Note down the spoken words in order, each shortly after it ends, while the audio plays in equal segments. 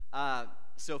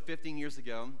So 15 years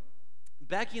ago,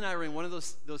 Becky and I were in one of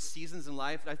those seasons in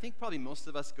life that I think probably most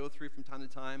of us go through from time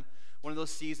to time. One of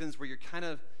those seasons where you're kind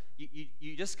of,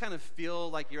 you just kind of feel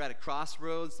like you're at a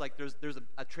crossroads, like there's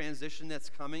a transition that's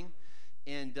coming.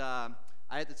 And I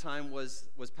at the time was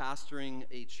pastoring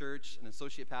a church, an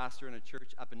associate pastor in a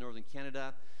church up in northern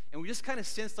Canada, and we just kind of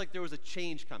sensed like there was a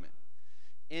change coming.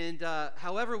 And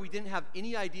however, we didn't have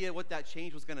any idea what that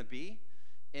change was going to be.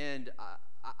 And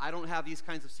I don't have these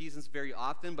kinds of seasons very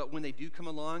often, but when they do come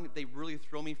along, they really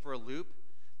throw me for a loop.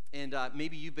 And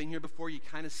maybe you've been here before, you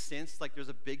kind of sense like there's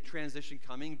a big transition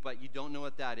coming, but you don't know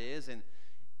what that is.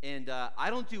 And I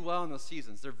don't do well in those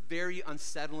seasons. They're very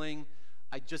unsettling.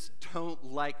 I just don't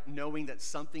like knowing that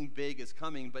something big is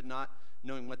coming, but not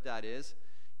knowing what that is.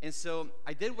 And so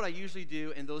I did what I usually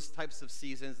do in those types of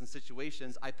seasons and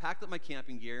situations. I packed up my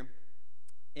camping gear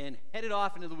and headed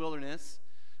off into the wilderness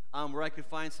where I could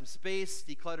find some space,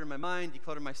 declutter my mind,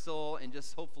 declutter my soul, and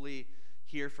just hopefully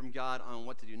hear from God on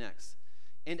what to do next.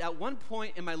 And at one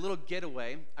point in my little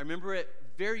getaway, I remember it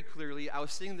very clearly. I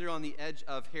was sitting there on the edge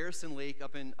of Harrison Lake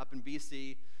up in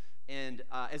BC, and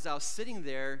as I was sitting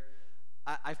there,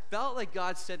 I felt like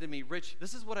God said to me, "Rich,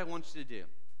 this is what I want you to do.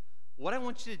 What I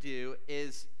want you to do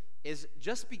is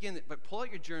just begin, but pull out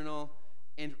your journal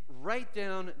and write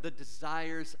down the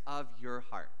desires of your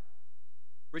heart.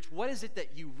 Rich, what is it that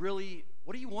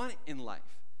what do you want in life?"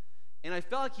 And I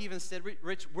felt like he even said,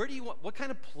 "Rich, what kind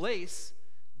of place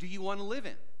do you want to live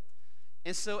in?"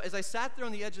 And so as I sat there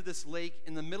on the edge of this lake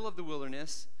in the middle of the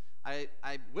wilderness,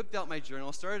 I whipped out my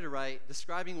journal, started to write,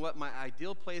 describing what my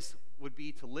ideal place would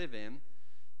be to live in.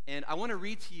 And I want to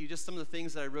read to you just some of the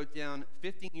things that I wrote down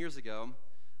 15 years ago.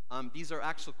 These are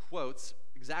actual quotes,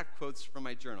 exact quotes from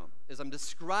my journal, as I'm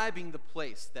describing the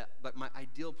place, but my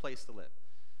ideal place to live.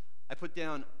 I put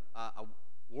down a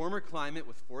warmer climate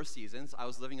with 4 seasons. I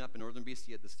was living up in northern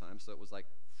BC at this time, so it was like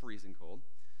freezing cold.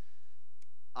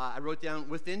 I wrote down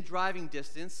within driving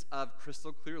distance of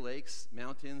crystal clear lakes,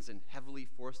 mountains, and heavily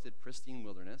forested pristine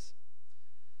wilderness.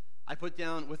 I put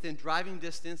down within driving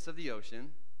distance of the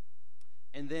ocean,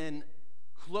 and then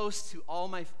close to all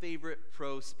my favorite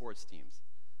pro sports teams.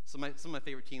 Some of my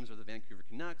favorite teams are the Vancouver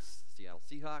Canucks, Seattle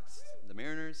Seahawks, the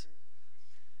Mariners.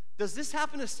 Does this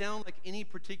happen to sound like any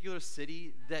particular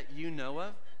city that you know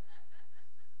of?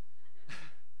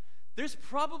 There's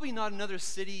probably not another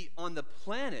city on the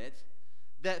planet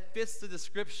that fits the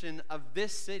description of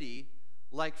this city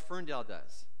like Ferndale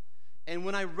does. And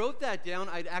when I wrote that down,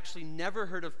 I'd actually never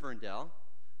heard of Ferndale.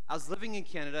 I was living in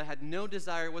Canada, had no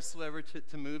desire whatsoever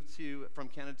to move from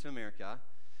Canada to America.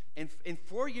 And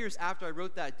 4 years after I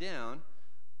wrote that down,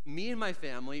 me and my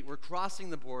family were crossing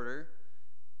the border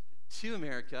to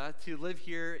America to live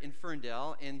here in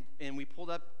Ferndale, and we pulled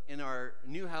up in our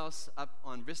new house up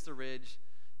on Vista Ridge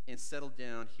and settled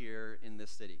down here in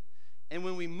this city. And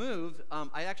when we moved,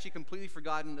 I actually completely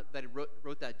forgotten that I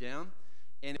wrote that down.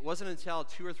 And it wasn't until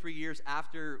 2 or 3 years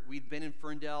after we'd been in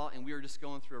Ferndale and we were just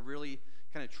going through a really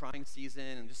kind of trying season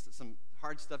and just some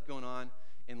hard stuff going on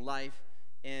in life.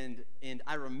 And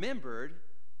I remembered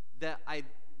that I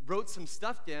wrote some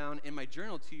stuff down in my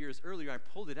journal 2 years earlier. I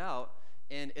pulled it out,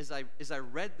 and as I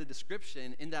read the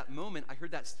description, in that moment, I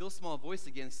heard that still small voice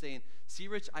again saying, "See,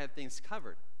 Rich, I have things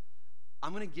covered.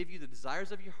 I'm going to give you the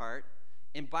desires of your heart.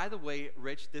 And by the way,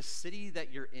 Rich, this city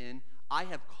that you're in, I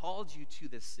have called you to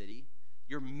this city.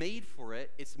 You're made for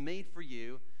it. It's made for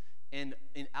you." And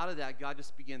out of that, God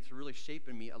just began to really shape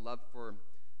in me a love for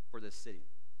this city.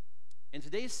 And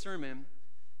today's sermon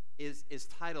is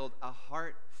titled, "A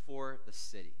Heart for the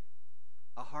City."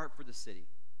 A heart for the city.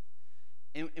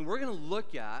 And we're going to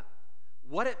look at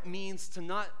what it means to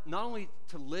not only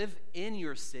to live in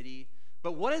your city,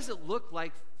 but what does it look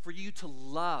like for you to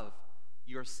love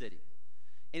your city.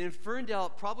 And in Ferndale,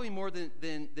 probably more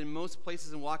than most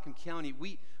places in Whatcom County,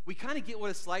 we kind of get what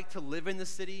it's like to live in the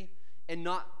city and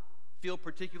not feel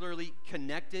particularly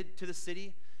connected to the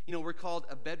city. You know, we're called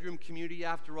a bedroom community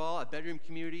after all. A bedroom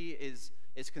community is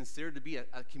considered to be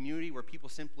a community where people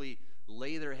simply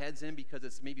lay their heads in because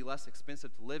it's maybe less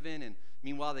expensive to live in, and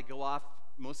meanwhile they go off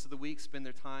most of the week, spend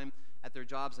their time at their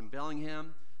jobs in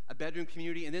Bellingham. A bedroom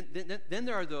community. And then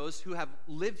there are those who have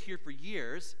lived here for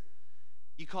years.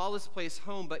 You call this place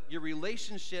home, but your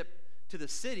relationship to the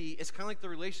city is kind of like the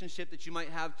relationship that you might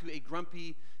have to a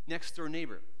grumpy next-door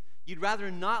neighbor. You'd rather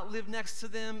not live next to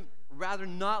them, rather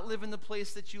not live in the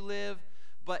place that you live,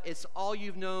 but it's all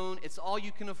you've known, it's all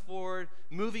you can afford,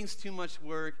 moving's too much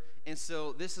work, and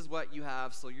so this is what you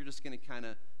have, so you're just going to kind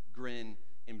of grin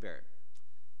and bear it.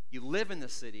 You live in the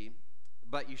city,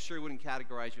 but you sure wouldn't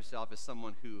categorize yourself as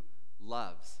someone who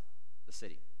loves the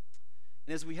city.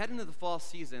 And as we head into the fall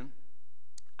season,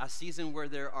 a season where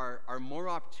there are more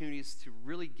opportunities to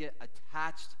really get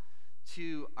attached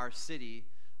to our city,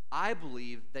 I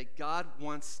believe that God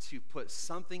wants to put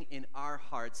something in our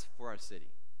hearts for our city.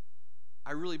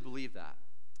 I really believe that.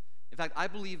 In fact, I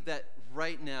believe that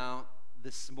right now,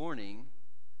 this morning,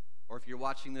 or if you're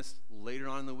watching this later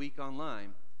on in the week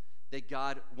online, that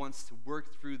God wants to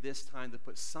work through this time to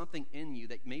put something in you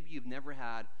that maybe you've never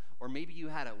had, or maybe you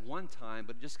had at one time,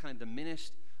 but just kind of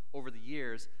diminished over the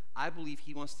years. I believe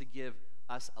he wants to give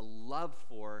us a love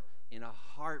for and a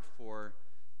heart for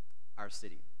our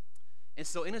city. And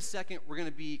so in a second, we're going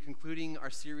to be concluding our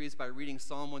series by reading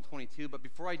Psalm 122. But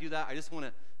before I do that, I just want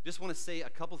to say a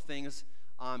couple things,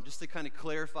 just to kind of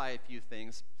clarify a few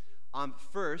things.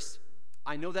 First,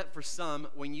 I know that for some,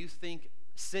 when you think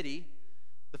city,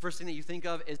 the first thing that you think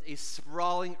of is a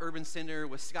sprawling urban center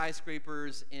with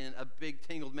skyscrapers and a big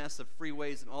tangled mess of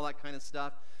freeways and all that kind of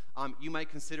stuff. You might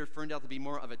consider Ferndale to be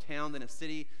more of a town than a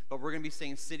city, but we're going to be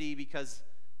saying city because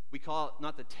we call it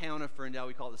not the town of Ferndale,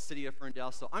 we call it the city of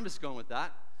Ferndale, so I'm just going with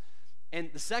that. And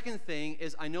the second thing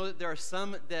is I know that there are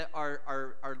some that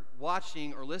are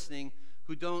watching or listening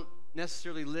who don't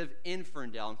necessarily live in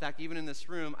Ferndale. In fact, even in this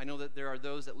room, I know that there are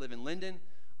those that live in Linden.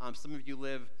 Some of you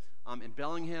live in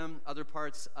Bellingham, other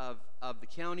parts of the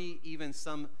county, even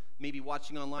some maybe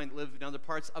watching online that live in other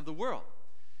parts of the world.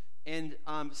 And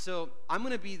so I'm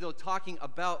going to be, though, talking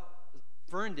about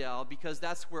Ferndale because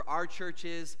that's where our church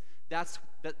is. That's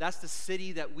the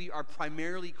city that we are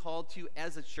primarily called to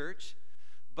as a church.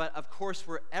 But, of course,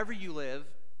 wherever you live,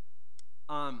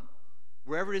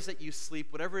 wherever it is that you sleep,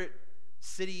 whatever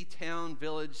city, town,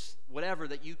 village, whatever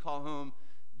that you call home,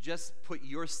 just put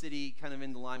your city kind of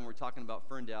in the line when we're talking about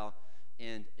Ferndale.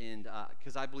 And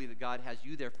because I believe that God has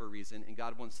you there for a reason, and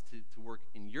God wants to work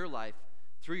in your life,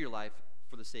 through your life,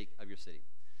 for the sake of your city.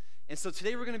 And so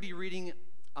today we're going to be reading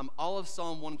all of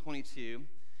Psalm 122.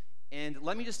 And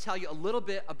let me just tell you a little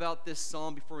bit about this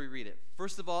psalm before we read it.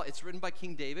 First of all, it's written by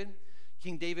King David.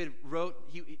 King David wrote,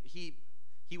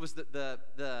 he was the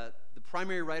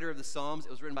primary writer of the Psalms.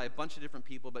 It was written by a bunch of different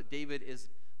people, but David is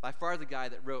by far the guy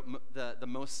that wrote the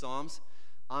most Psalms.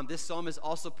 This psalm is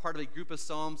also part of a group of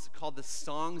Psalms called the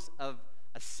Songs of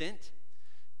Ascent.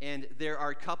 And there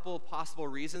are a couple possible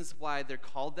reasons why they're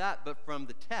called that, but from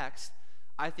the text,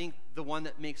 I think the one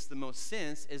that makes the most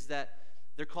sense is that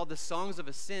they're called the Songs of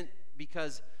Ascent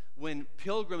because when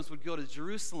pilgrims would go to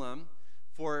Jerusalem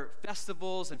for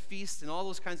festivals and feasts and all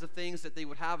those kinds of things that they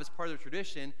would have as part of their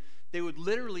tradition, they would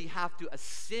literally have to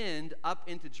ascend up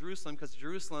into Jerusalem because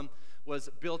Jerusalem was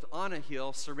built on a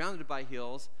hill, surrounded by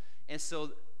hills, and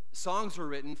so songs were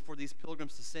written for these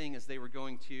pilgrims to sing as they were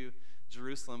going to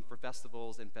Jerusalem for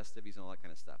festivals and festivities and all that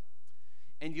kind of stuff.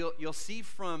 And you'll see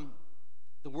from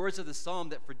the words of the psalm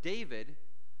that for David,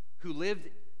 who lived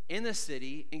in the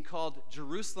city and called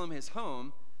Jerusalem his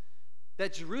home,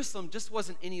 that Jerusalem just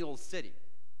wasn't any old city.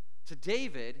 To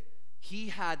David, he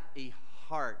had a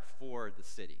heart for the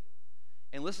city.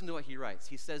 And listen to what he writes.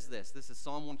 He says this is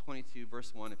Psalm 122,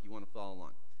 verse 1, if you want to follow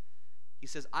along. He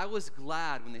says, I was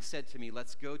glad when they said to me,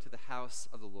 let's go to the house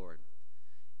of the Lord.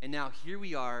 And now here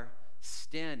we are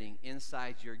standing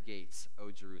inside your gates,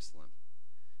 O Jerusalem.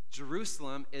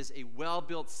 Jerusalem is a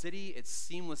well-built city. Its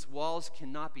seamless walls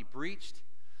cannot be breached.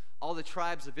 All the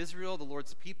tribes of Israel, the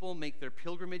Lord's people, make their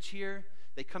pilgrimage here.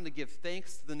 They come to give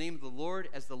thanks to the name of the Lord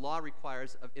as the law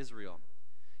requires of Israel.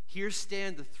 Here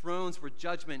stand the thrones where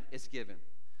judgment is given,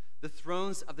 the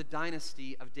thrones of the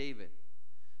dynasty of David.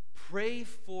 Pray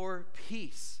for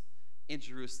peace in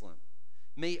Jerusalem.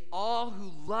 May all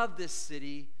who love this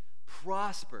city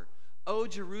prosper. O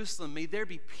Jerusalem, may there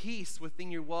be peace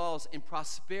within your walls and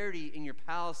prosperity in your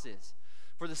palaces.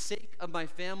 For the sake of my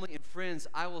family and friends,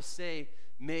 I will say,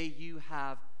 may you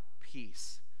have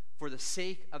peace. For the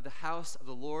sake of the house of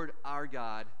the Lord our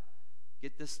God,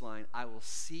 get this line, I will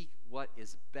seek what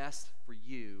is best for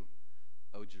you,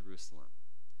 O Jerusalem.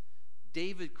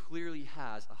 David clearly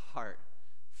has a heart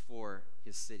for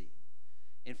his city.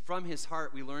 And from his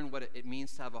heart, we learn what it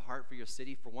means to have a heart for your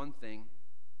city. For one thing,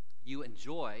 you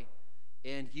enjoy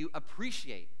and you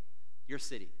appreciate your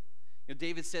city. You know,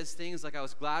 David says things like, I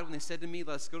was glad when they said to me,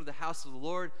 let's go to the house of the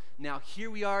Lord. Now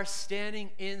here we are standing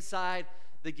inside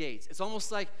the gates. It's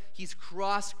almost like he's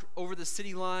crossed over the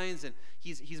city lines and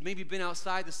he's maybe been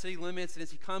outside the city limits, and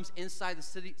as he comes inside the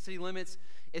city limits,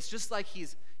 it's just like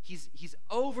he's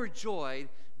overjoyed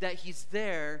that he's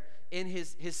there in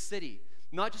his city.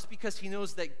 Not just because he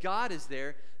knows that God is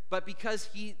there, but because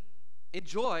he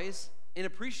enjoys and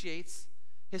appreciates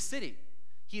his city.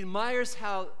 He admires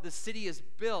how the city is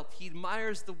built. He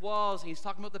admires the walls, and he's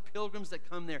talking about the pilgrims that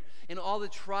come there and all the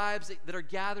tribes that are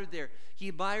gathered there. He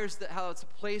admires how it's a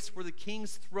place where the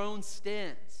king's throne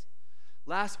stands.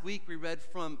 Last week we read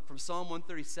from Psalm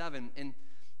 137, and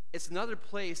it's another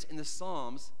place in the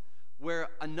Psalms where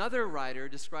another writer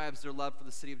describes their love for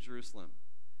the city of Jerusalem.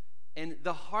 And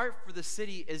the heart for the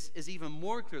city is even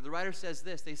more clear. The writer says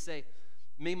this. They say,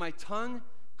 "May my tongue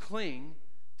cling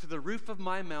to the roof of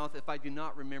my mouth if I do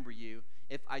not remember you,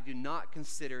 if I do not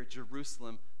consider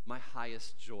Jerusalem my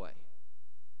highest joy."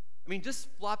 I mean, just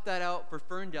flop that out for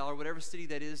Ferndale or whatever city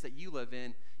that is that you live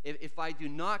in. If I do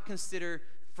not consider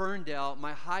Ferndale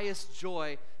my highest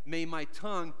joy, may my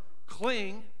tongue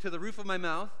cling to the roof of my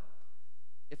mouth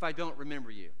if I don't remember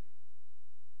you.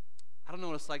 I don't know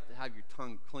what it's like to have your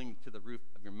tongue cling to the roof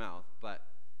of your mouth, but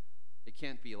it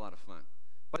can't be a lot of fun.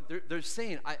 But they're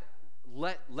saying,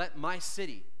 let my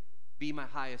city be my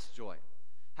highest joy.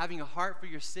 Having a heart for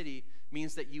your city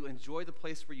means that you enjoy the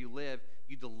place where you live,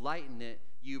 you delight in it,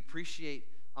 you appreciate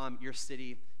your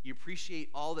city, you appreciate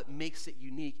all that makes it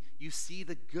unique, you see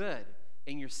the good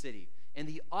in your city. And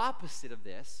the opposite of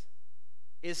this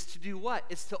is to do what?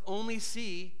 It's to only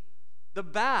see the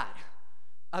bad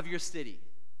of your city.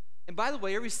 And by the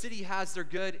way, every city has their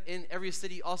good, and every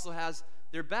city also has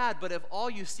their bad. But if all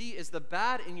you see is the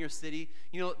bad in your city,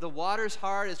 the water's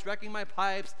hard, it's wrecking my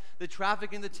pipes, the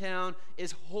traffic in the town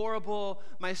is horrible,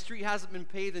 my street hasn't been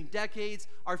paved in decades,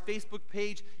 our Facebook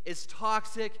page is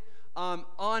toxic, on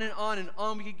and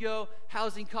on we could go.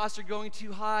 Housing costs are going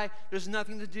too high, there's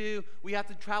nothing to do, we have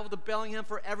to travel to Bellingham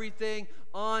for everything,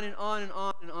 on and on and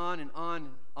on and on and on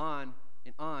and on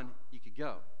and on you could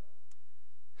go.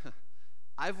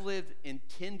 I've lived in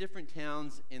 10 different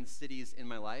towns and cities in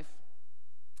my life.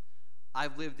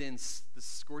 I've lived in the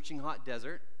scorching hot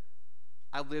desert.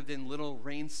 I've lived in little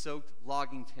rain-soaked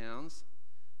logging towns.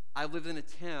 I've lived in a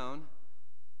town,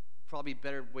 probably a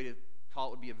better way to call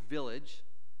it would be a village,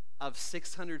 of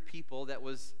 600 people that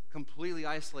was completely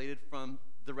isolated from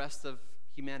the rest of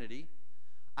humanity.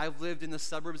 I've lived in the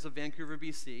suburbs of Vancouver,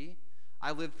 BC.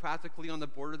 I lived practically on the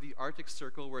border of the Arctic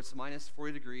Circle where it's minus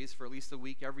 40 degrees for at least a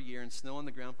week every year and snow on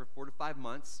the ground for 4 to 5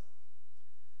 months.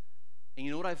 And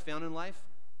you know what I've found in life?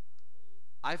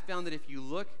 I've found that if you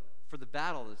look for the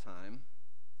bad all the time,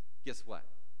 guess what?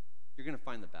 You're going to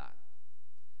find the bad.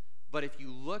 But if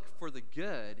you look for the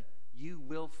good, you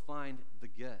will find the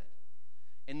good.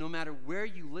 And no matter where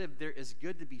you live, there is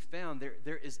good to be found.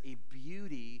 There is a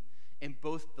beauty in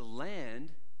both the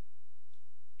land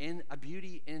and a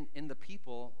beauty in the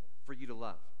people for you to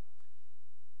love.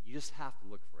 You just have to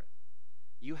look for it.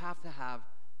 You have to have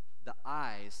the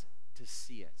eyes to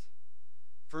see it.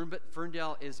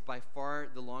 Ferndale is by far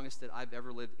the longest that I've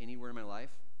ever lived anywhere in my life.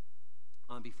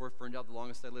 Before Ferndale, the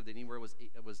longest I lived anywhere was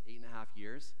 8.5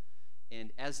 years.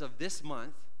 And as of this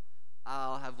month,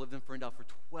 I'll have lived in Ferndale for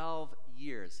 12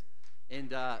 years.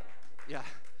 And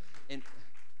and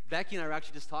Becky and I were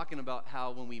actually just talking about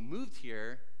how when we moved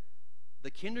here, the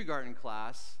kindergarten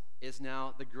class is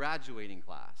now the graduating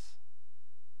class.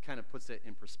 Kind of puts it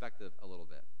in perspective a little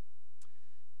bit.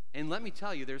 And let me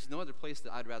tell you, there's no other place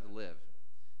that I'd rather live.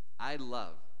 I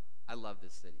love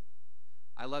this city.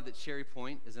 I love that Cherry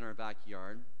Point is in our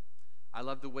backyard. I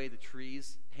love the way the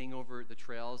trees hang over the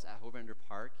trails at Hovender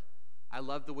Park. I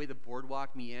love the way the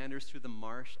boardwalk meanders through the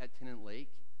marsh at Tennant Lake.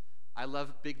 I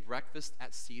love big breakfast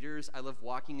at Cedars. I love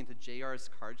walking into JR's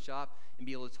card shop and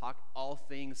be able to talk all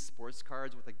things sports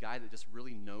cards with a guy that just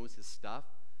really knows his stuff.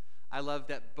 I love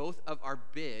that both of our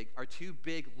two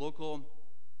big local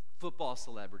football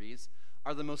celebrities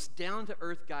are the most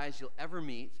down-to-earth guys you'll ever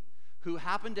meet, who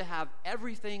happen to have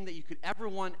everything that you could ever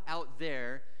want out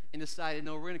there and decided,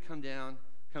 no, we're going to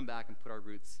come back and put our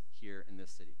roots here in this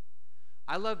city.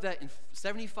 I love that in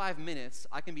 75 minutes,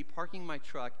 I can be parking my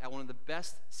truck at one of the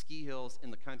best ski hills in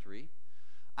the country.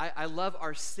 I love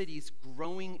our city's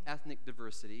growing ethnic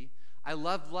diversity. I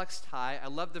love Lux Thai. I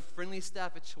love the friendly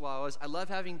staff at Chihuahuas. I love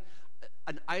having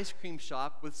an ice cream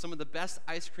shop with some of the best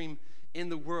ice cream in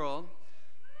the world.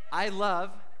 I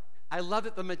love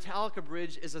that the Metallica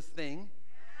Bridge is a thing.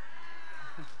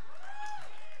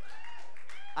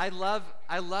 I love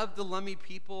the Lummi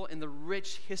people and the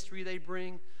rich history they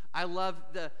bring. I love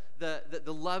the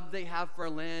love they have for our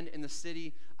land and the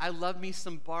city. I love me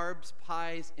some Barb's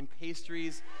pies and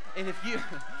pastries. And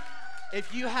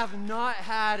if you have not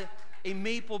had a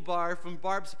maple bar from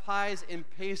Barb's pies and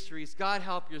pastries, God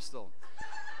help your soul.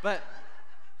 But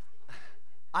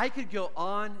I could go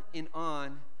on and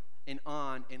on and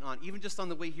on and on. Even just on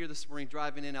the way here this morning,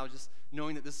 driving in, I was just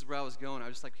knowing that this is where I was going. I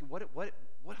was just like,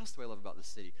 what else do I love about this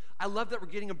city? I love that we're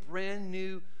getting a brand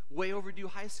new, way overdue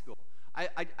high school.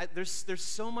 There's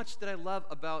so much that I love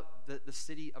about the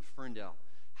city of Ferndale.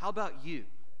 How about you?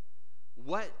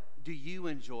 What do you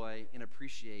enjoy and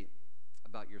appreciate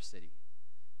about your city?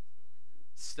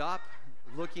 Stop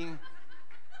looking,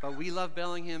 but we love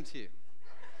Bellingham too.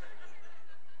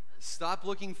 Stop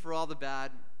looking for all the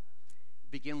bad,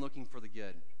 begin looking for the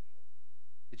good.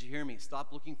 Did you hear me?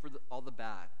 Stop looking for all the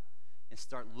bad and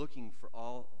start looking for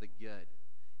all the good.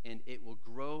 And it will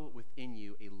grow within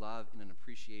you a love and an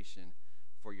appreciation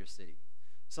for your city.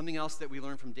 Something else that we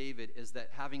learn from David is that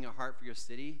having a heart for your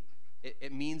city,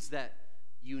 it means that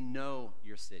you know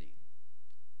your city.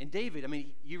 And David, I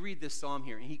mean, you read this psalm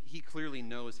here, and he clearly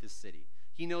knows his city.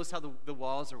 He knows how the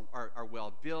walls are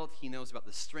well built. He knows about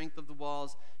the strength of the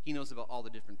walls. He knows about all the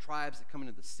different tribes that come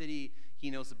into the city.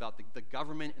 He knows about the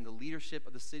government and the leadership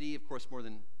of the city, of course, more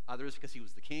than others because he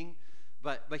was the king.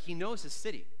 But he knows his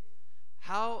city.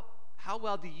 How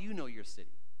well do you know your city?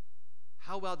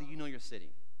 How well do you know your city?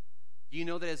 Do you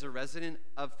know that as a resident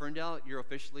of Ferndale, you're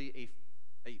officially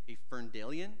a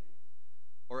Ferndalian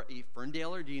or a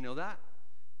Ferndaler? Do you know that?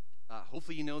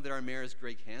 Hopefully you know that our mayor is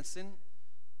Greg Hansen.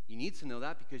 You need to know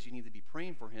that because you need to be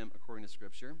praying for him according to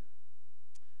Scripture.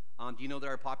 Do you know that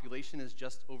our population is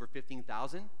just over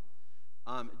 15,000?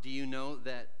 Do you know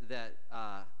that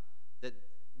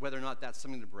whether or not that's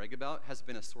something to brag about has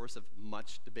been a source of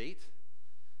much debate?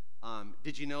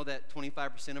 Did you know that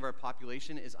 25% of our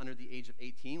population is under the age of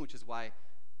 18, which is why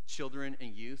children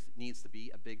and youth needs to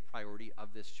be a big priority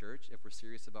of this church if we're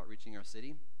serious about reaching our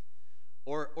city?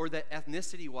 Or that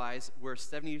ethnicity-wise, we're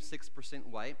 76%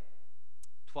 white,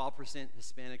 12%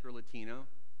 Hispanic or Latino,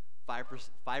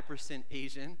 5%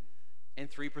 Asian,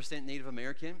 and 3% Native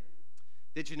American.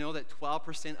 Did you know that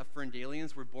 12% of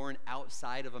Ferndalians were born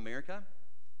outside of America?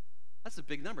 That's a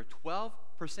big number. 12%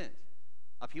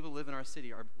 of people who live in our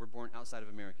city were born outside of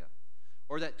America.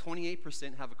 Or that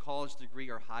 28% have a college degree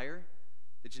or higher.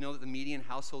 Did you know that the median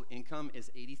household income is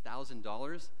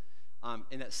 $80,000?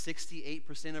 And that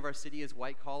 68% of our city is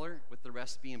white collar, with the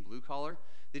rest being blue collar?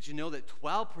 Did you know that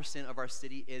 12% of our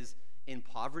city is in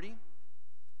poverty?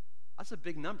 That's a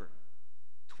big number.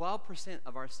 12%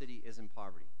 of our city is in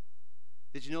poverty.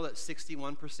 Did you know that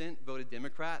 61% voted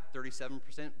Democrat, 37%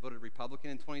 voted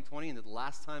Republican in 2020, and that the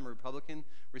last time a Republican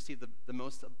received the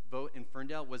most vote in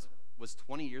Ferndale was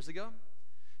 20 years ago?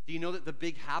 Do you know that the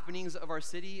big happenings of our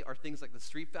city are things like the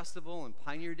Street Festival and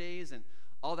Pioneer Days and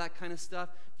all that kind of stuff?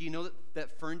 Do you know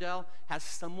that Ferndale has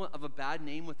somewhat of a bad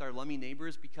name with our Lummi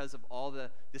neighbors because of all the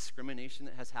discrimination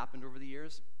that has happened over the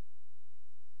years?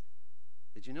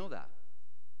 Did you know that?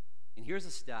 And here's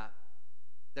a stat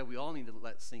that we all need to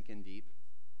let sink in deep.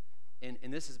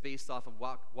 And this is based off of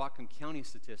Whatcom County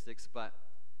statistics, but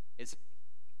it's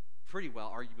pretty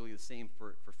well arguably the same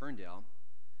for Ferndale.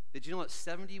 Did you know that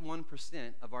 71%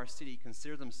 of our city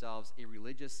consider themselves a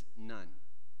religious none,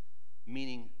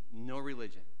 meaning no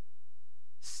religion?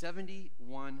 71%,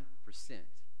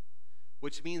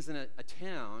 which means in a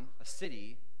town, a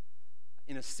city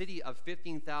of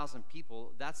 15,000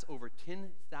 people, that's over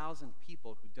 10,000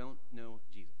 people who don't know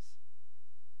Jesus.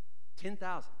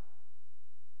 10,000.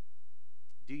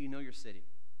 Do you know your city?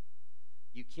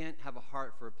 You can't have a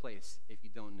heart for a place if you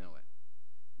don't know it.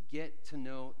 Get to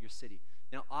know your city.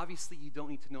 Now, obviously, you don't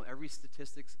need to know every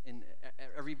statistics and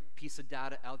every piece of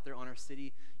data out there on our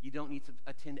city. You don't need to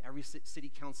attend every city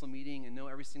council meeting and know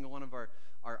every single one of our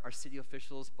city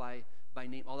officials by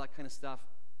name, all that kind of stuff.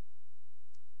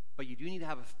 But you do need to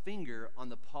have a finger on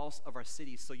the pulse of our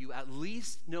city so you at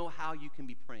least know how you can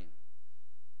be praying.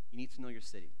 You need to know your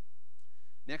city.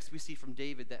 Next, we see from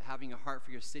David that having a heart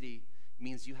for your city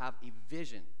means you have a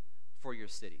vision for your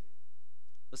city.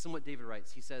 Listen to what David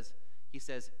writes. He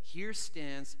says, "Here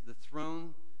stands the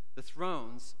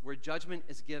thrones where judgment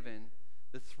is given,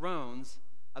 the thrones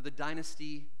of the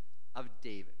dynasty of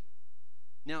David."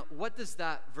 Now, what does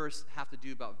that verse have to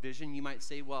do about vision? You might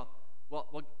say, well,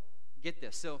 get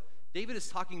this. So David is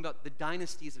talking about the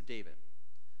dynasties of David.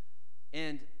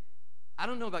 And I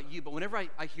don't know about you, but whenever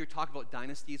I hear talk about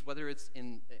dynasties, whether it's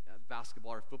in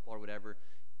basketball or football or whatever,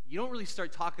 you don't really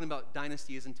start talking about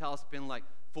dynasties until it's been like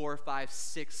 4, 5,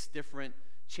 6 different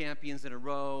champions in a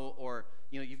row, or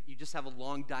you just have a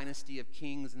long dynasty of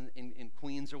kings and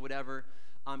queens or whatever.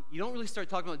 You don't really start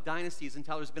talking about dynasties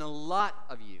until there's been a lot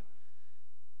of you.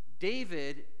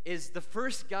 David is the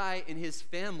first guy in his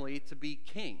family to be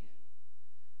king.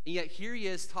 And yet here he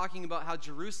is talking about how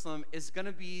Jerusalem is going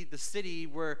to be the city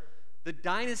where the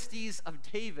dynasties of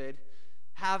David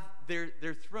have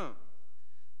their throne.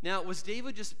 Now, was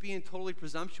David just being totally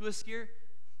presumptuous here?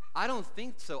 I don't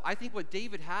think so. I think what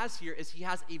David has here is he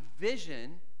has a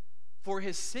vision for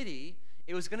his city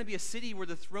It was going to be a city where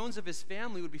the thrones of his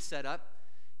family would be set up.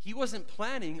 He wasn't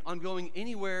planning on going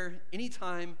anywhere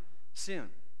anytime soon.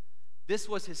 This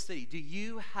was his city. Do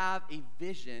you have a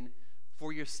vision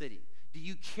for your city? Do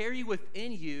you carry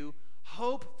within you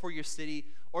hope for your city?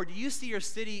 Or do you see your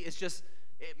city as just,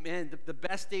 man, the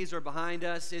best days are behind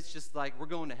us. It's just like we're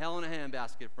going to hell in a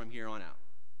handbasket from here on out.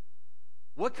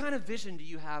 What kind of vision do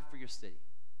you have for your city?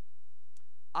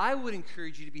 I would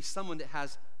encourage you to be someone that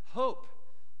has hope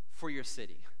for your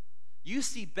city. You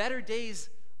see better days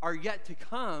are yet to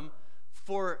come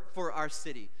for our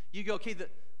city. You go, okay,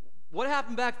 what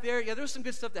happened back there? Yeah, there's some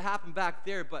good stuff that happened back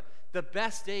there, but the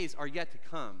best days are yet to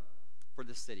come for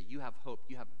the city. You have hope.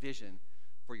 You have vision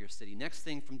for your city. Next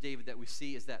thing from David that we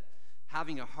see is that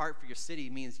having a heart for your city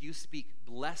means you speak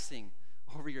blessing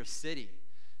over your city.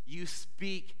 You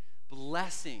speak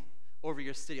blessing over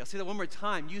your city. I'll say that one more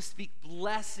time. You speak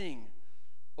blessing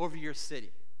over your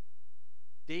city.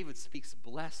 David speaks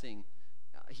blessing.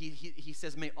 He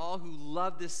says, may all who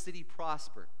love this city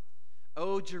prosper.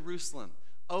 O Jerusalem,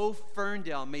 O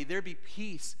Ferndale, may there be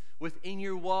peace within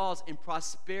your walls and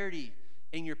prosperity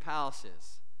in your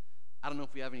palaces. I don't know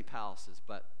if we have any palaces,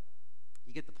 but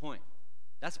you get the point.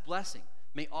 That's blessing.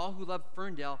 May all who love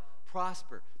Ferndale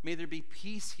prosper. May there be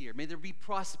peace here. May there be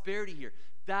prosperity here.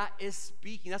 That is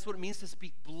speaking. That's what it means to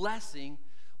speak blessing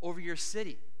over your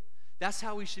city. That's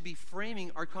how we should be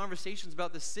framing our conversations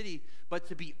about the city. But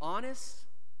to be honest,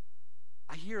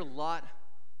 I hear a lot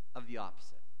of the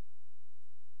opposite.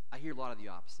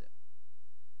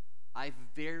 I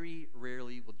very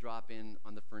rarely will drop in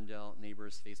on the Ferndale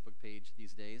Neighbors Facebook page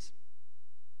these days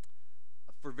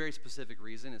for a very specific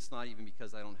reason. It's not even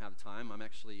because I don't have time.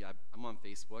 I'm on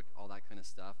Facebook, all that kind of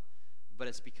stuff. But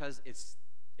it's because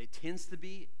it tends to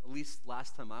be, at least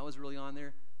last time I was really on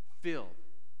there, filled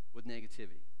with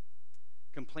negativity.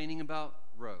 Complaining about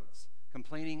roads,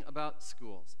 complaining about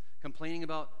schools, complaining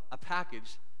about a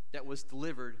package that was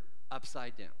delivered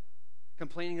upside down,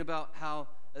 complaining about how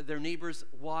their neighbors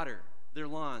water their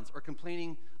lawns, or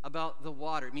complaining about the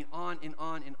water. I mean, on and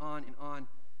on and on and on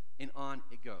and on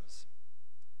it goes.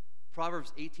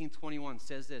 Proverbs 18:21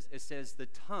 says this. It says, the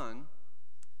tongue,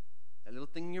 that little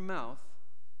thing in your mouth,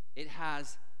 it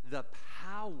has the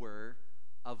power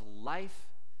of life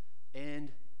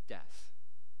and death.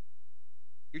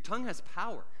 Your tongue has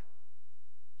power.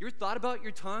 You ever thought about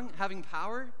your tongue having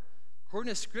power? According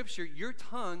to Scripture, your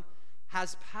tongue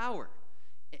has power.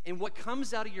 And what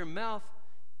comes out of your mouth,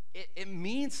 it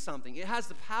means something. It has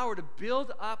the power to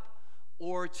build up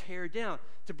or tear down,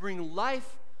 to bring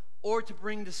life or to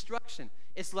bring destruction.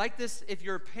 It's like this if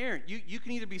you're a parent. You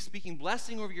can either be speaking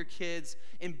blessing over your kids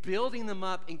and building them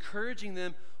up, encouraging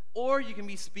them, or you can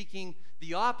be speaking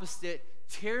the opposite,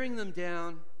 tearing them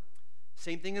down.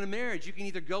 Same thing in a marriage. You can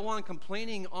either go on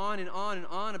complaining on and on and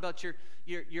on about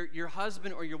your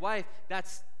husband or your wife.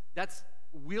 That's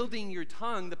wielding your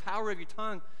tongue, the power of your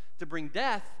tongue, to bring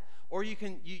death, or you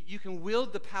can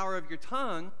wield the power of your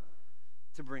tongue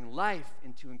to bring life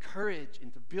and to encourage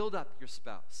and to build up your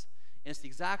spouse. And it's the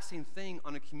exact same thing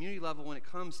on a community level when it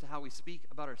comes to how we speak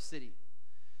about our city.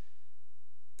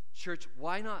 Church,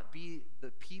 why not be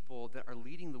the people that are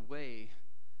leading the way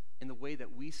in the way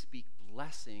that we speak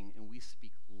blessing and we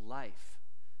speak life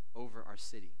over our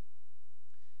city?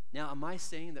 Now, am I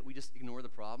saying that we just ignore the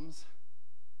problems?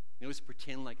 You know, just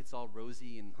pretend like it's all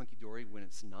rosy and hunky-dory when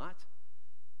it's not?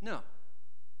 No,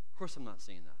 of course I'm not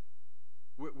saying that.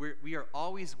 We are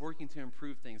always working to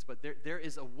improve things, but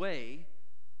there's a way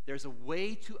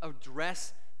to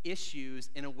address issues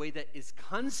in a way that is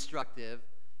constructive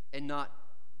and not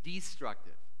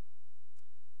destructive.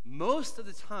 Most of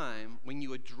the time, when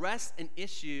you address an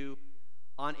issue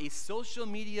on a social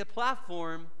media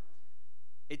platform,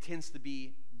 it tends to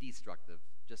be destructive.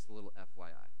 Just a little FYI.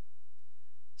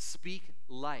 Speak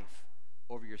life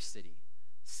over your city.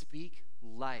 Speak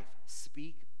life.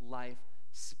 Speak life.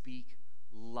 Speak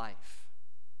life.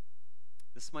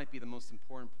 This might be the most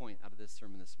important point out of this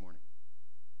sermon this morning.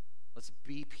 Let's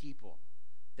be people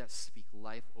that speak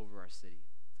life over our city.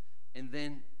 And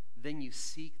then you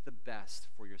seek the best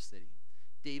for your city.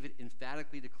 David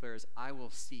emphatically declares, I will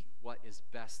seek what is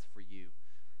best for you,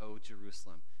 O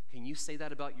Jerusalem. Can you say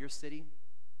that about your city?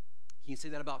 Can you say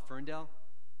that about Ferndale?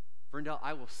 Ferndale,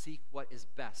 I will seek what is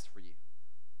best for you.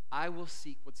 I will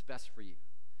seek what's best for you.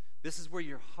 This is where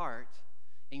your heart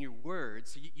and your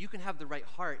words, so you can have the right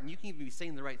heart, and you can even be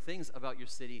saying the right things about your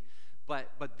city, but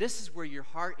this is where your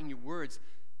heart and your words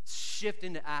shift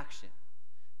into action.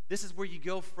 This is where you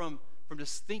go from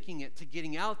just thinking it to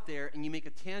getting out there, and you make a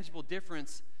tangible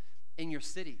difference in your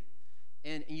city.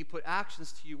 and you put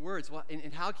actions to your words. Well,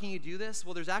 and how can you do this?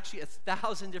 Well, there's actually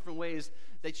 1,000 different ways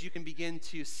that you can begin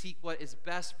to seek what is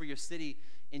best for your city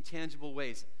in tangible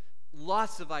ways.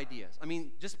 Lots of ideas. I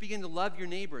mean, just begin to love your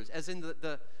neighbors, as in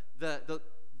the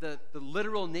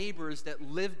literal neighbors that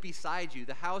live beside you,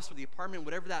 the house or the apartment,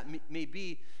 whatever that may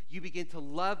be. You begin to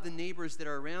love the neighbors that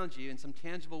are around you in some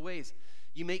tangible ways.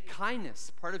 You make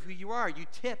kindness part of who you are. You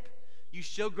tip. You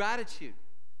show gratitude.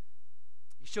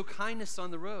 You show kindness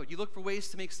on the road. You look for ways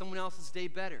to make someone else's day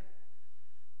better.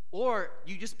 Or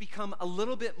you just become a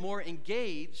little bit more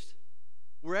engaged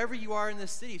wherever you are in the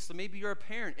city. So maybe you're a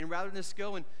parent, and rather than just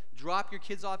go and drop your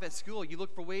kids off at school, you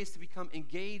look for ways to become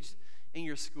engaged in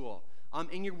your school.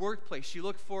 In your workplace, you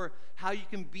look for how you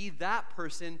can be that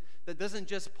person that doesn't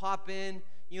just pop in,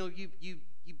 you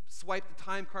swipe the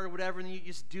time card or whatever, and then you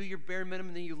just do your bare minimum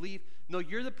and then you leave. No,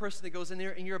 you're the person that goes in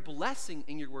there and you're a blessing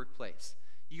in your workplace.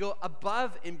 You go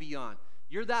above and beyond.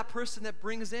 You're that person that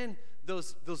brings in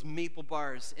those maple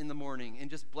bars in the morning and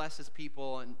just blesses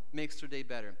people and makes their day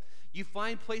better. You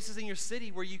find places in your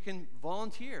city where you can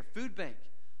volunteer, food bank,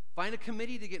 find a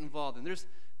committee to get involved in.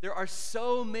 There are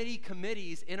so many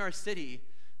committees in our city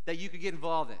that you could get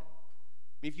involved in.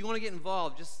 I mean, if you want to get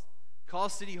involved, just call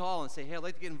City Hall and say, hey, I'd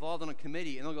like to get involved on a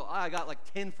committee. And they'll go, I got like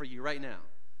 10 for you right now.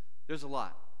 There's a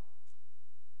lot.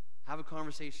 Have a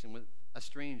conversation with a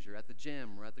stranger at the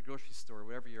gym or at the grocery store,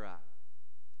 wherever you're at.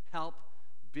 Help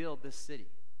build this city.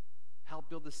 Help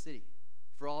build the city.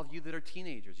 For all of you that are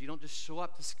teenagers, you don't just show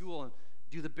up to school and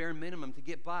do the bare minimum to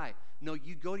get by. No,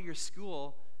 you go to your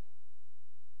school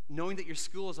knowing that your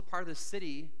school is a part of the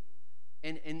city,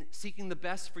 and seeking the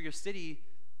best for your city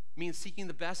means seeking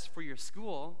the best for your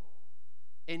school,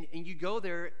 and you go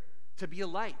there to be a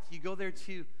light. You go there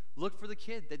to look for the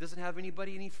kid that doesn't have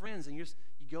any friends, and you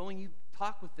go and you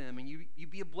talk with them, and you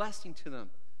be a blessing to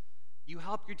them. You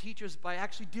help your teachers by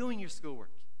actually doing your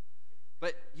schoolwork.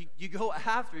 But you go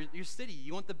after your city.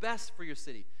 You want the best for your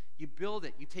city. You build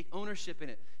it. You take ownership in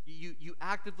it. You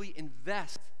actively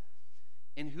invest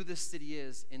in who this city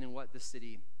is and in what this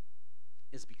city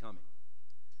is becoming.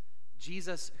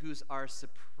 Jesus, who's our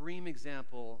supreme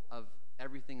example of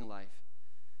everything in life,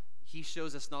 he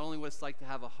shows us not only what it's like to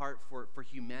have a heart for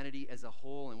humanity as a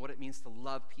whole and what it means to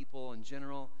love people in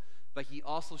general, but he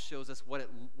also shows us what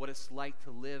it's like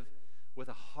to live with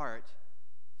a heart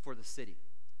for the city.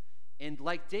 And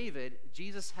like David,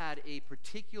 Jesus had a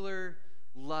particular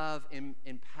love and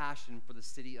passion for the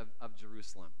city of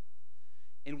Jerusalem.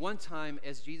 And one time,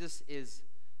 as Jesus is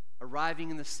arriving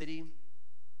in the city,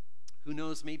 who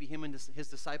knows, maybe him and his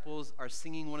disciples are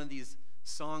singing one of these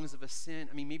songs of ascent.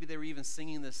 I mean, maybe they were even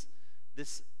singing this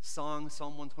song,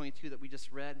 Psalm 122, that we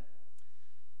just read.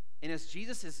 And as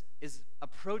Jesus is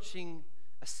approaching,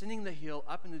 ascending the hill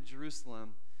up into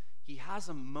Jerusalem, he has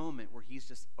a moment where he's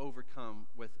just overcome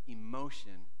with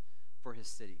emotion for his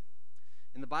city.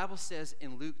 And the Bible says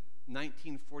in Luke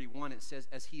 19:41, it says,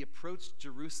 as he approached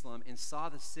Jerusalem and saw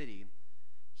the city,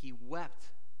 he wept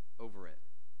over it.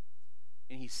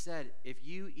 And he said, if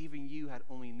you, even you, had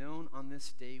only known on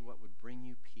this day what would bring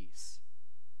you peace.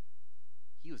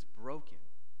 He was broken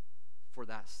for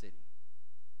that city.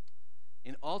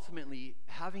 And ultimately,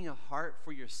 having a heart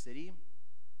for your city,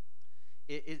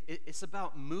 it's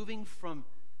about moving from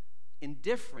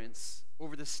indifference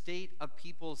over the state of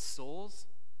people's souls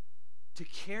to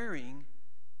caring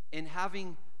and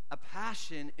having a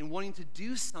passion and wanting to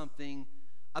do something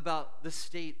about the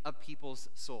state of people's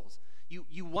souls.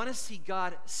 You want to see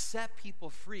God set people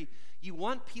free. You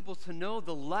want people to know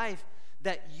the life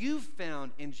that you've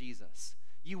found in Jesus.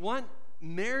 You want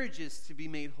marriages to be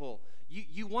made whole.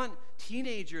 You want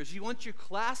teenagers, you want your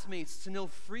classmates to know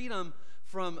freedom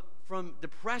from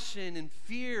depression and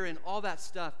fear and all that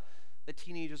stuff that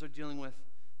teenagers are dealing with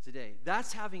today.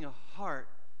 That's having a heart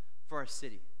for our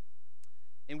city.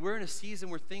 And we're in a season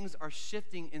where things are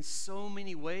shifting in so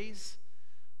many ways.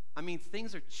 I mean,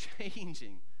 things are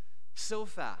changing so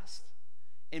fast.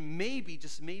 And maybe,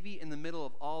 just maybe in the middle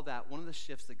of all that, one of the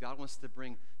shifts that God wants to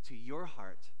bring to your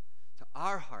heart, to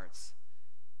our hearts,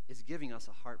 is giving us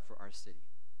a heart for our city.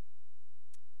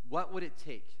 What would it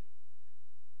take?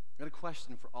 I've got a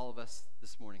question for all of us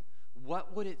this morning.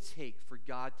 What would it take for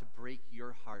God to break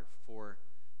your heart for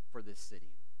this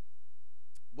city?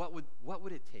 What would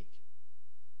it take?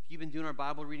 If you've been doing our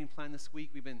Bible reading plan this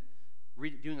week, we've been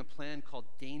doing a plan called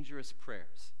Dangerous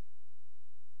Prayers.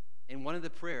 And one of the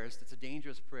prayers that's a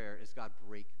dangerous prayer is, God,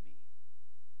 break me.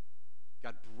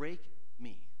 God, break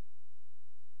me.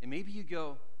 And maybe you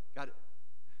go, God,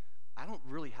 I don't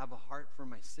really have a heart for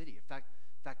my city. In fact,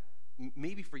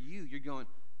 maybe for you, you're going,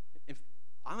 if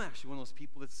I'm actually one of those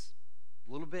people that's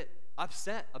a little bit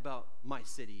upset about my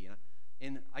city.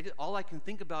 And all I can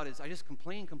think about is I just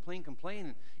complain.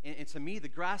 And to me, the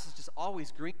grass is just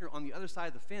always greener on the other side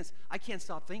of the fence. I can't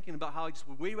stop thinking about how I just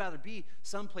would way rather be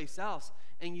someplace else.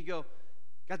 And you go,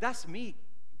 God, that's me.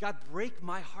 God, break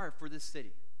my heart for this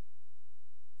city.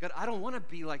 God, I don't want to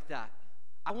be like that.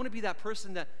 I want to be that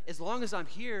person that as long as I'm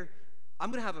here, I'm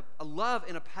going to have a love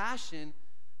and a passion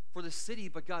for the city.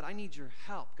 But God, I need your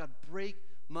help. God, break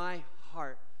my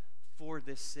heart for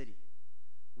this city.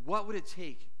 What would it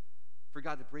take for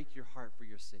God to break your heart for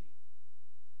your city?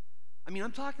 I mean,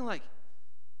 I'm talking like,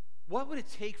 what would it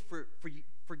take for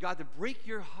God to break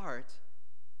your heart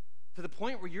to the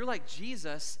point where you're like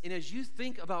Jesus, and as you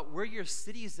think about where your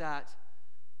city's at,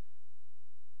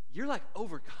 you're like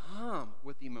overcome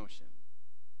with emotion?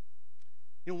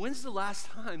 You know, when's the last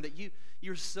time that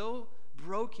you're so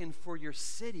broken for your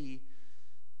city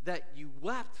that you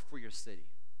wept for your city?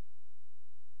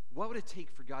 What would it take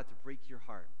for God to break your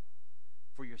heart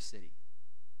for your city?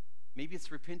 Maybe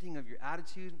it's repenting of your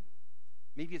attitude.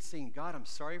 Maybe it's saying, God, I'm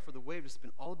sorry for the way I've just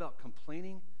been all about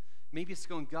complaining. Maybe it's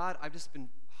going, God, I've just been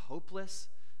hopeless.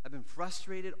 I've been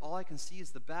frustrated. All I can see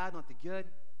is the bad, not the good.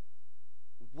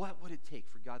 What would it take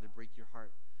for God to break your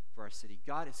heart for our city?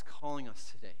 God is calling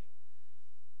us today.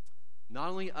 Not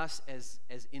only us as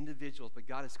individuals, but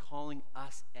God is calling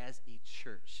us as a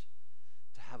church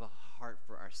to have a heart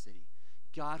for our city.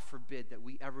 God forbid that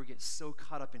we ever get so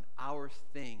caught up in our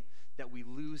thing that we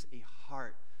lose a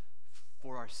heart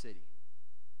for our city.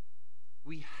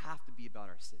 We have to be about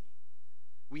our city.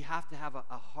 We have to have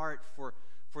a heart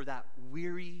for that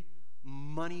weary,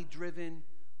 money-driven,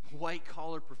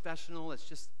 white-collar professional that's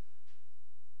just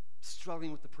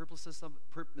struggling with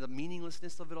the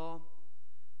meaninglessness of it all.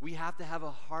 We have to have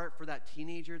a heart for that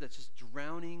teenager that's just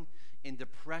drowning in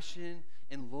depression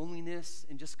and loneliness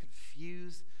and just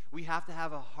confused. We have to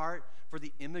have a heart for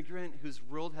the immigrant whose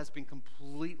world has been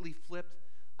completely flipped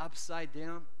upside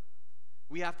down.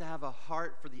 We have to have a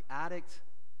heart for the addict,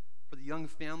 for the young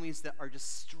families that are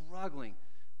just struggling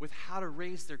with how to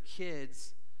raise their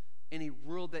kids in a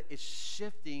world that is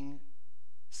shifting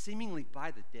seemingly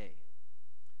by the day.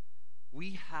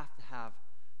 We have to have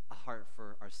a heart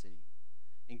for our city.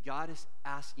 And God is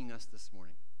asking us this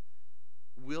morning,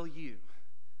 will you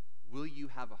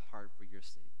have a heart for your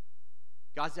city?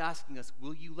 God's asking us,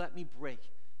 will you let me break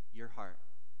your heart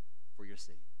for your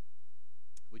city?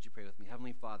 Would you pray with me?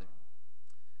 Heavenly Father,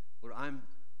 Lord,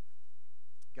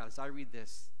 God, as I read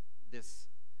this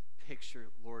picture,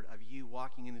 Lord, of you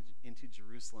walking into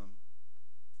Jerusalem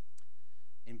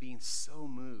and being so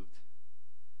moved,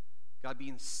 God,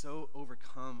 being so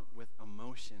overcome with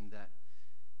emotion that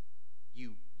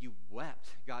you wept,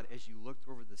 God, as you looked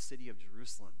over the city of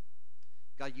Jerusalem.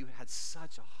 God, you had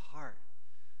such a heart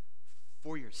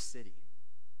for your city.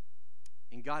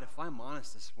 And God, if I'm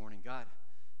honest this morning, God,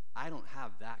 I don't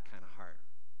have that kind of heart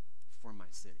for my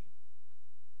city.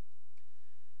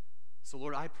 So,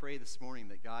 Lord, I pray this morning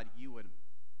that, God, you'd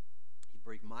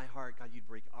break my heart. God, you'd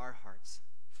break our hearts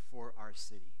for our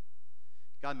city.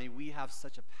 God, may we have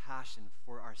such a passion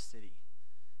for our city.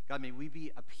 God, may we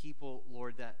be a people,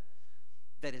 Lord, that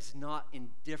is not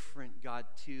indifferent, God,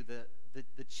 to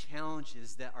the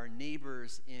challenges that our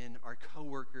neighbors and our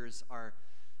coworkers are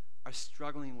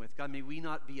struggling with. God, may we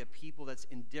not be a people that's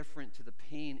indifferent to the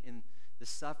pain and the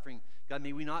suffering. God,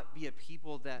 may we not be a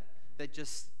people that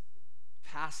just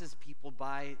passes people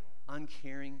by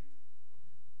uncaring.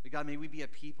 But God, may we be a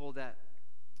people that,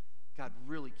 God,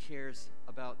 really cares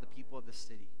about the people of the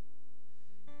city.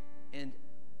 And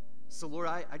so, Lord,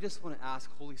 I just want to ask,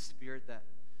 Holy Spirit, that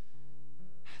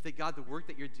God, the work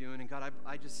that you're doing, and God,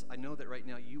 I know that right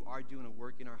now you are doing a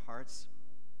work in our hearts.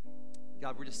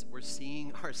 God, we're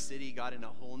seeing our city, God, in a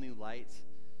whole new light.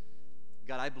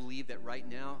 God, I believe that right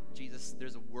now, Jesus,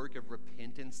 there's a work of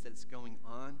repentance that's going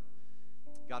on.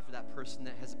 God, for that person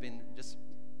that has been just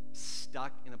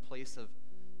stuck in a place of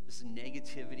just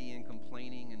negativity and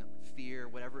complaining and fear,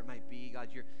 whatever it might be, God,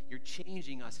 you're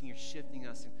changing us and you're shifting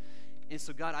us. And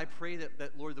so, God, I pray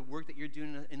that, Lord, the work that you're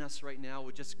doing in us right now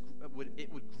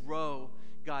would grow,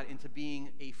 God, into being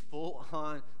a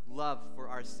full-on love for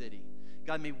our city.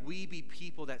 God, may we be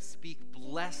people that speak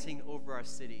blessing over our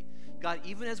city. God,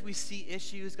 even as we see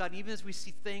issues, God, even as we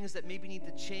see things that maybe need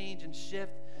to change and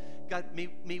shift, God,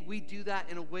 may we do that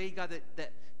in a way, God,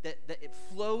 that it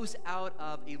flows out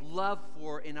of a love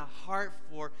for, and a heart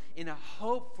for, and a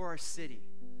hope for our city.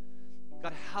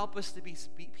 God, help us to be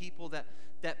people that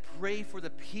pray for the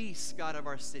peace, God, of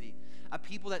our city. A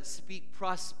people that speak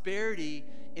prosperity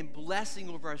and blessing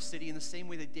over our city in the same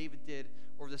way that David did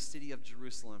over the city of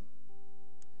Jerusalem.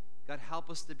 God, help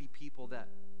us to be people that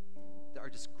are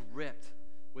just gripped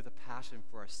with a passion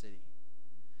for our city.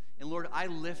 And Lord, I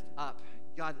lift up,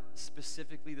 God,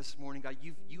 specifically this morning, God,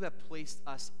 you have placed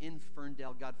us in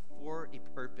Ferndale, God, for a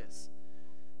purpose.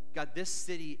 God, this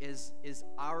city is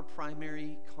our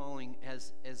primary calling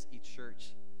as a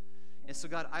church. And so,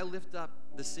 God, I lift up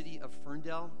the city of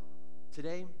Ferndale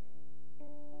today.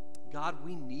 God,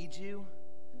 we need you.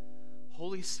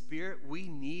 Holy Spirit, we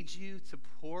need you to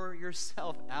pour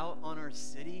yourself out on our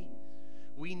city.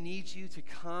 We need you to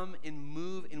come and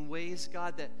move in ways,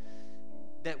 God, that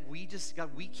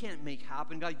we can't make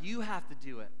happen. God, you have to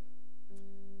do it.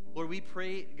 Lord, we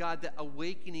pray, God, that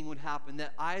awakening would happen,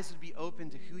 that eyes would be open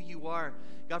to who you are.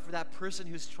 God, for that person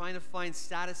who's trying to find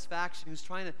satisfaction, who's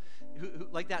trying to, who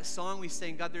like that song we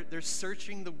sang, God, they're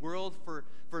searching the world for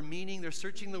meaning. They're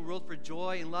searching the world for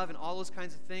joy and love and all those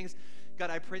kinds of things. God,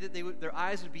 I pray that their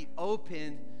eyes would be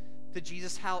opened to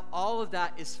Jesus, how all of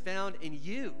that is found in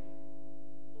you.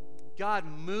 God,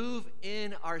 move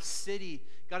in our city.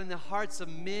 God, in the hearts of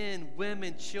men,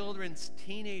 women, children,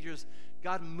 teenagers.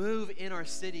 God, move in our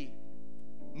city.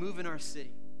 Move in our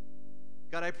city.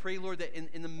 God, I pray, Lord, that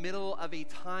in the middle of a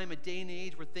time, a day and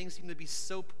age where things seem to be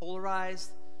so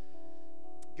polarized,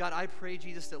 God, I pray,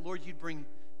 Jesus, that, Lord, you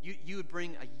would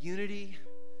bring a unity,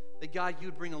 that, God, you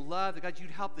would bring a love, that, God,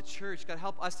 you'd help the church. God,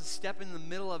 help us to step in the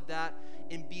middle of that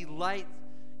and be light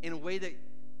in a way that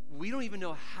we don't even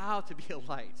know how to be a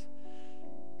light.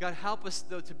 God, help us,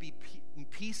 though, to be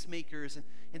peacemakers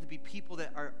and to be people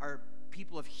that are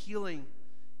people of healing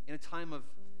in a time of,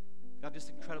 God, just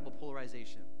incredible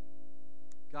polarization.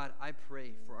 God, I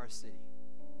pray for our city.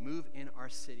 Move in our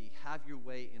city. Have your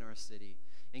way in our city.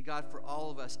 And God, for all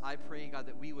of us, I pray, God,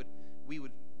 that we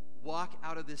would walk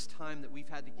out of this time that we've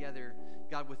had together,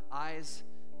 God, with eyes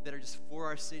that are just for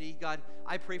our city. God,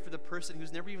 I pray for the person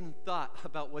who's never even thought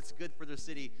about what's good for their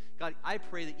city. God, I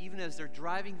pray that even as they're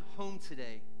driving home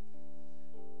today,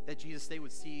 that, Jesus, they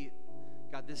would see,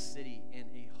 God, this city in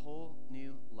a whole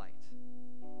new light.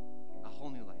 A whole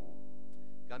new light.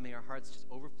 God, may our hearts just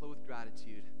overflow with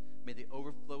gratitude. May they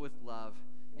overflow with love.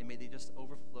 And may they just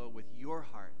overflow with your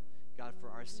heart, God, for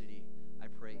our city. I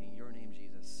pray in your name,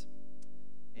 Jesus.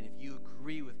 And if you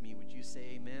agree with me, would you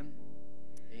say amen?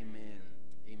 Amen.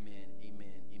 Amen. Amen.